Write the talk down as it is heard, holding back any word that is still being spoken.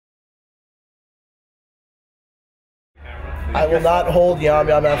I will not hold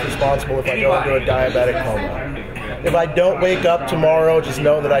YOMYOMF responsible if I go into a diabetic coma. If I don't wake up tomorrow, just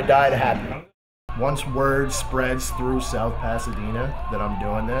know that I died happy. Once word spreads through South Pasadena that I'm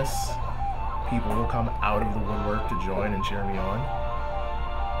doing this, people will come out of the woodwork to join and cheer me on.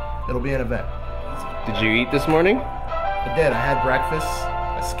 It'll be an event. Did you eat this morning? I did. I had breakfast.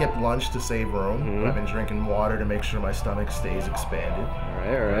 I skipped lunch to save room. I've been drinking water to make sure my stomach stays expanded. All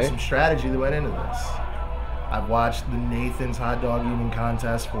right. There's some strategy that went into this. I've watched the Nathan's hot dog eating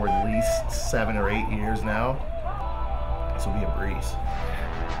contest for at least 7 or 8 years now. This will be a breeze.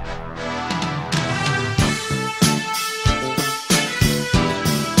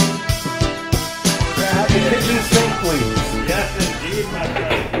 The kitchen sink, please. Yes, indeed, my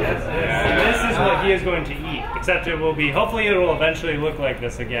friend. Yes. This is what he is going to eat. Except it will be, hopefully it will eventually look like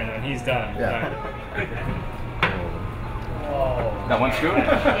this again when he's done. Yeah. That one scoop?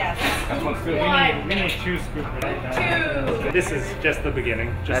 Yes. That's one scoop. We need 2 scoops right now. 2. This is just the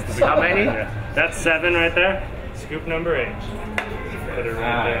beginning. Just That's the beginning. how many? Yeah. That's 7 right there. Scoop number 8. Put it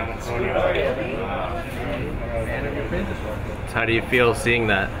right there in the corner. So how do you feel seeing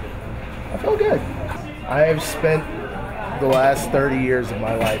that? I feel good. I have spent the last 30 years of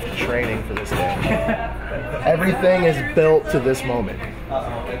my life training for this day. Everything is built to this moment.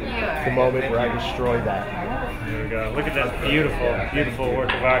 The moment where I destroy that. There we go. Look at this beautiful, beautiful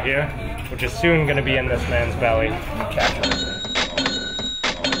work of art here, which is soon going to be in this man's belly. You capture it.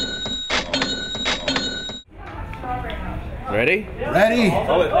 Ready? Ready?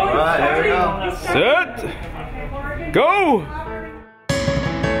 Alright, there we go. Set. Go.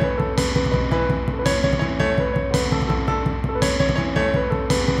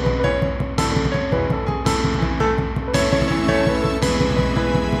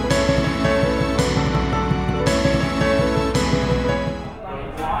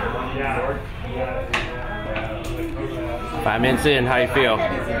 5 minutes in, how you feel?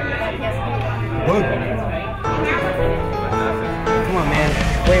 Good. Come on, man.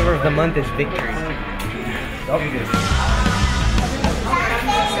 Flavor of the month is victory. I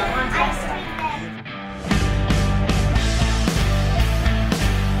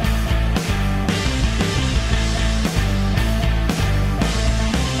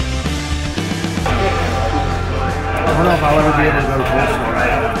don't know if I'll ever be able to go to coleslaw.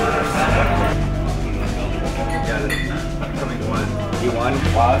 You won?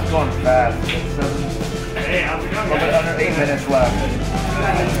 Wow, it's going fast. Hey, how's it going? A little bit under 8 minutes left.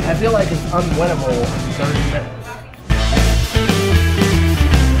 I feel like it's unwinnable in 30 minutes.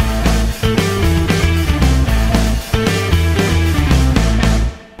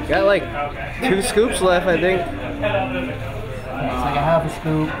 Got like 2 scoops left, I think. It's like a half a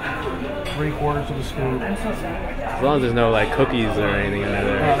scoop, 3/4 of a scoop. As long as there's no like cookies or anything in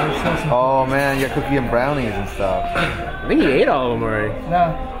there. Oh man, you got cookie and brownies and stuff. I think he ate all of them already.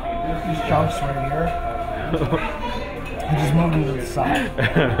 Yeah, these chunks right here. I just moved them to the side.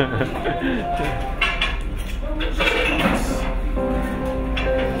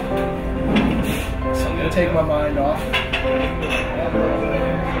 So I'm gonna take my mind off.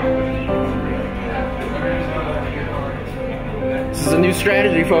 This is a new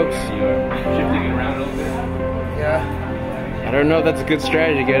strategy, folks. Shifting it around a little bit. Yeah, I don't know if that's a good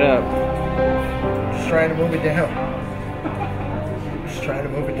strategy. Get up. just trying to move it down. Just trying to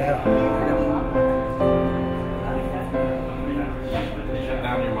move it down. Shut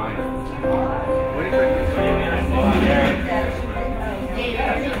down your mind.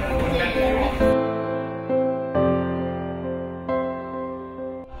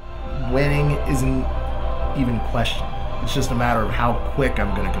 Winning isn't even questioned. It's just a matter of how quick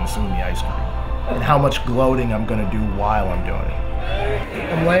I'm going to consume the ice cream and how much gloating I'm going to do while I'm doing it.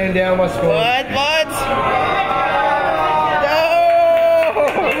 I'm laying down my spoon. What?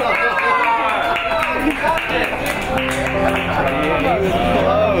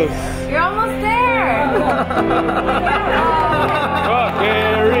 Close. You're almost there. Oh,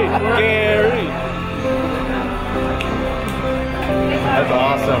 Gary. That's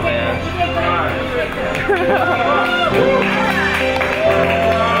awesome, man.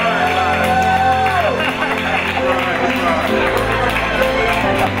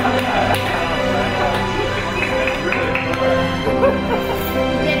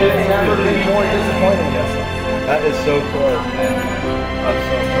 It's never been more disappointing than this. That is so close, man. I'm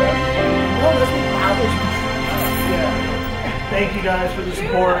so impressed. Thank you guys for the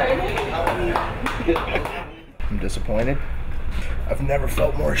support. I'm disappointed. I've never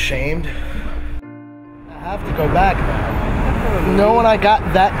felt more ashamed. I have to go back now. You know when I got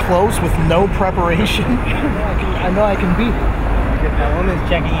that close with no preparation? I know I can beat her. That woman's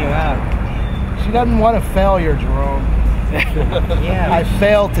checking you out. She doesn't want a failure, Jerome. Yeah. I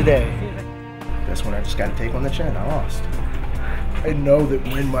failed today. That's when I just got to take on the chin. I lost. I know that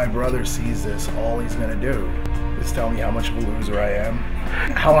when my brother sees this, all he's gonna do is tell me how much of a loser I am,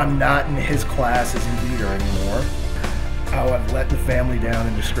 how I'm not in his class as a leader anymore, how I've let the family down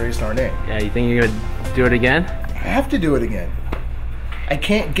and disgraced our name. Yeah, you think you're gonna do it again? I have to do it again. I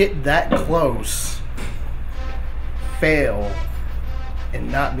can't get that close, fail,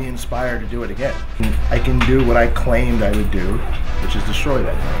 and not be inspired to do it again. I can do what I claimed I would do, which is destroy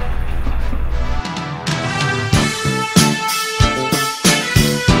that thing.